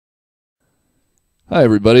Hi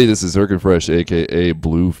everybody, this is Fresh, aka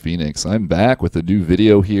Blue Phoenix. I'm back with a new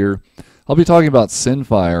video here. I'll be talking about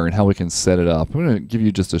Synfire and how we can set it up. I'm going to give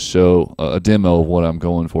you just a demo of what I'm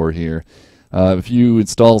going for here. If you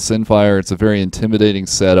install Synfire, it's a very intimidating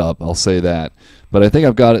setup, I'll say that. But I think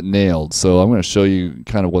I've got it nailed, so I'm going to show you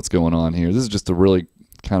kind of what's going on here. This is just a really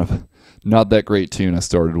kind of not that great tune I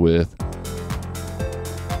started with.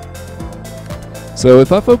 So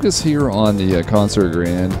if I focus here on the concert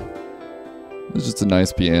grand, there's just a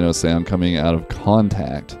nice piano sound coming out of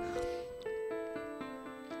Kontakt.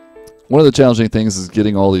 One of the challenging things is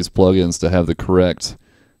getting all these plugins to have the correct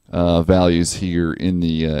values here in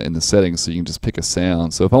the settings, so you can just pick a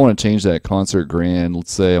sound. So if I want to change that concert grand,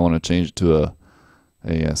 let's say I want to change it to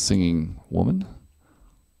a singing woman,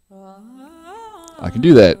 I can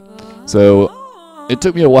do that. So it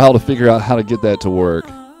took me a while to figure out how to get that to work.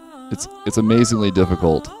 It's amazingly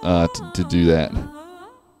difficult to do that.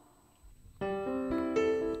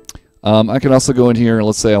 I can also go in here and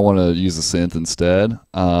let's say I want to use a synth instead.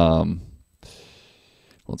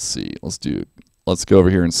 Let's see. Let's go over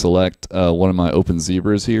here and select one of my open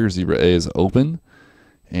zebras here. Zebra A is open,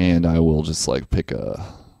 and I will just like pick a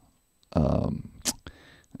I don't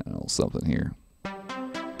know, something here.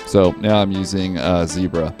 So now I'm using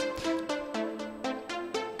Zebra.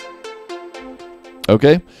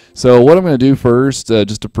 Okay, so what I'm going to do first,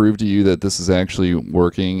 just to prove to you that this is actually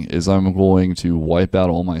working, is I'm going to wipe out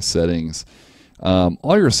all my settings.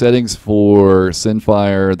 All your settings for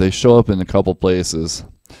Synfire, they show up in a couple places.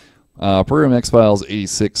 Program X Files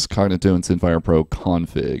 86 Kontakt and Synfire Pro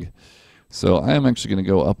config. So I am actually going to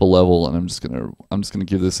go up a level, and I'm just going to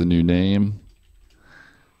give this a new name.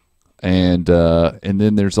 And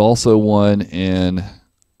then there's also one in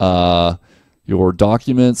your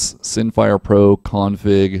Documents Synfire Pro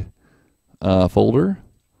config folder.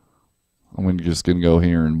 I'm just going to go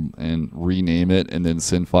here and rename it, and then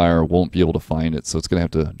Synfire won't be able to find it, so it's going to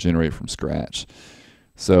have to generate from scratch.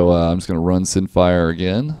 So I'm just going to run Synfire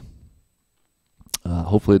again.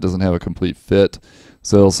 Hopefully it doesn't have a complete fit.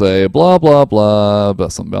 So it'll say blah blah blah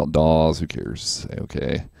about something about DAWs. Who cares? Say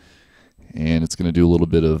okay, and it's going to do a little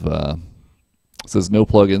bit of. It says no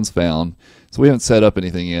plugins found, so we haven't set up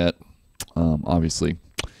anything yet. Obviously,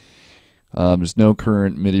 there's no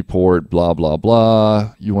current MIDI port, blah blah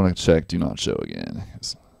blah. You want to check do not show again.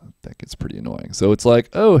 That gets pretty annoying. So it's like,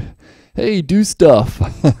 oh, hey, do stuff.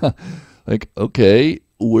 Like, okay,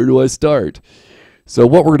 where do I start? So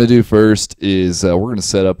what we're going to do first is we're going to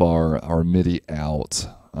set up our MIDI out.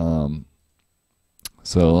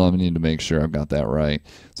 So I need to make sure I've got that right.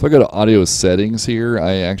 So I go to Audio Settings here.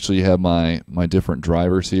 I actually have my different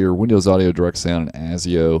drivers here: Windows Audio, Direct Sound, and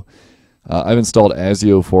ASIO. I've installed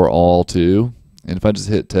ASIO for all too, and if I just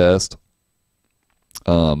hit test,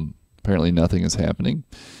 apparently nothing is happening.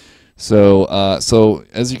 So, so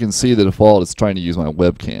as you can see, the default is trying to use my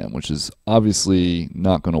webcam, which is obviously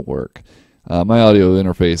not going to work. My audio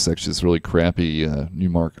interface actually is really crappy.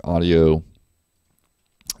 Newmark Audio.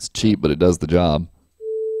 It's cheap, but it does the job.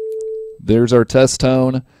 There's our test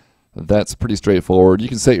tone. That's pretty straightforward. You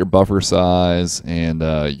can set your buffer size and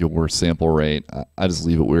your sample rate. I just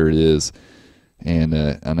leave it where it is, and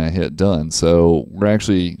I hit done. So we're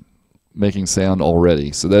actually making sound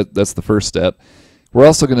already. So that's the first step. We're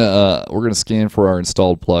also gonna scan for our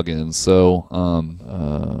installed plugins. So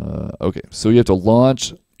okay, so you have to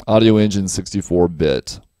launch Audio Engine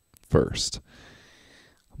 64-bit first.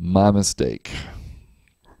 My mistake.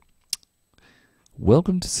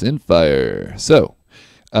 Welcome to Synfire. So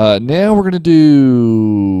now we're going to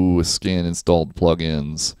do scan installed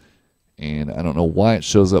plugins, and I don't know why it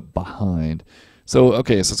shows up behind. So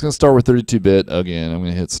okay, so it's going to start with 32-bit again. I'm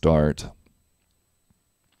going to hit start.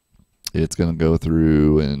 It's going to go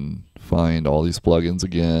through and find all these plugins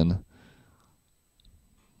again.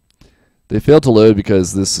 They failed to load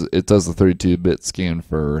because it does the 32-bit scan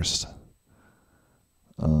first.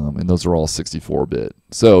 And those are all 64-bit.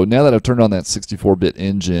 So now that I've turned on that 64-bit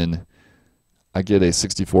engine, I get a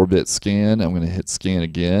 64-bit scan. I'm going to hit scan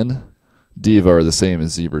again. Diva are the same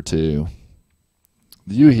as Zebra2.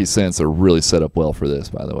 The U-he synths are really set up well for this,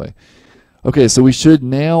 by the way. Okay, so we should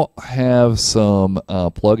now have some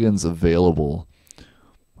plugins available.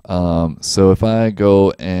 So if I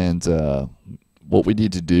go and what we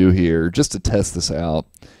need to do here, just to test this out,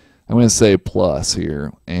 I'm going to say plus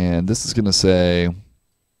here, and this is going to say,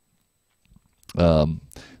 so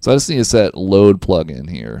I just need to set load plugin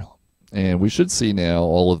here, and we should see now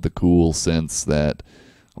all of the cool synths that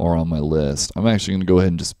are on my list. I'm actually going to go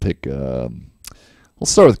ahead and just pick, we'll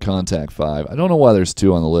start with Kontakt 5. I don't know why there's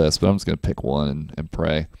 2 on the list, but I'm just going to pick one and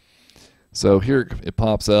pray. So here it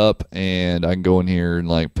pops up, and I can go in here and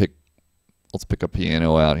like pick let's pick a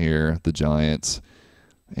piano out here, the Giants,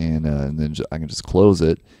 and then I can just close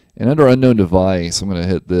it. And under unknown device, I'm going to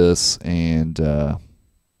hit this, and I'm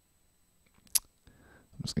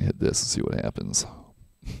just going to hit this and see what happens.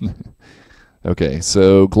 Okay,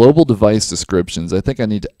 so global device descriptions. I think I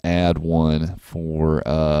need to add one for,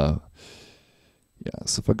 yeah,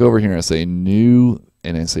 so if I go over here and I say new,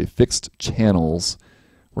 and I say fixed channels,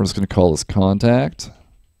 we're just going to call this contact.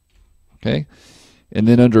 Okay, and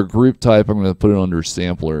then under group type, I'm going to put it under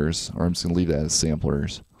samplers, or I'm just going to leave that as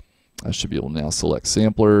samplers. I should be able to now select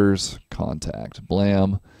samplers, contact,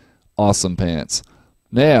 blam, awesome pants.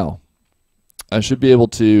 Now, I should be able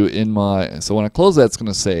to, so when I close that, it's going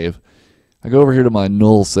to save. I go over here to my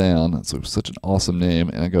null sound, that's such an awesome name,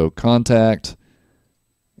 and I go contact,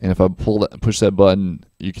 and if I push that button,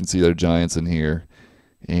 you can see there are Giants in here.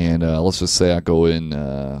 And let's just say I go in,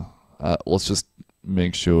 let's just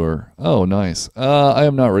make sure, oh nice. I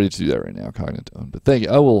am not ready to do that right now, Cogniton, but thank you,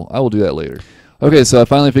 I will do that later. Okay, so I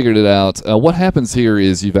finally figured it out. What happens here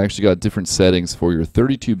is you've actually got different settings for your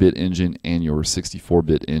 32-bit engine and your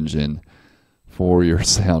 64-bit engine for your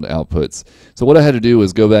sound outputs. So what I had to do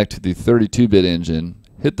was go back to the 32-bit engine,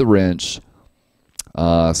 hit the wrench,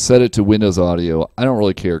 set it to Windows Audio. I don't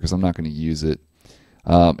really care because I'm not going to use it.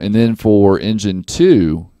 And then for engine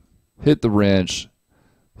 2, hit the wrench,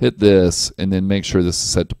 hit this, and then make sure this is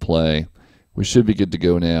set to play. We should be good to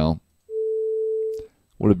go now.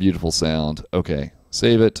 What a beautiful sound. Okay,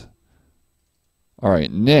 save it. All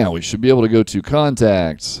right, now we should be able to go to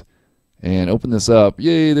Contacts and open this up.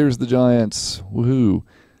 Yay, there's the Giants. Woohoo.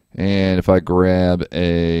 And if I grab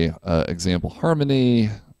a example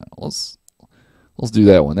harmony, let's do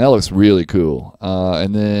that one. That looks really cool.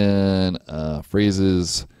 And then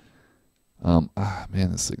phrases. Man,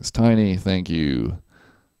 this thing's tiny. Thank you.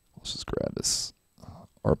 Let's just grab this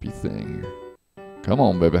RP thing here. Come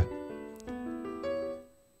on, baby.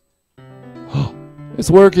 It's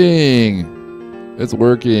working! It's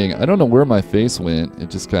working. I don't know where my face went. It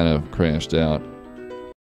just kind of crashed out.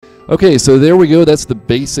 Okay, so there we go. That's the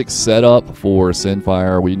basic setup for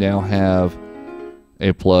Synfire. We now have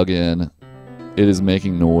a plugin. It is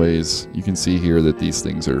making noise. You can see here that these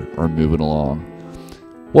things are moving along.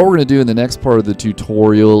 What we're going to do in the next part of the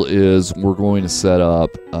tutorial is we're going to set up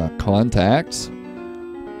contacts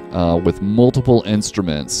with multiple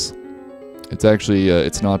instruments. It's actually,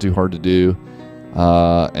 it's not too hard to do.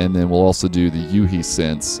 And then we'll also do the U-he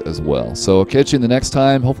synths as well. So I'll catch you in the next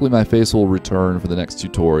time. Hopefully my face will return for the next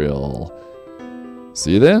tutorial.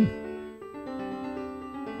 See you then.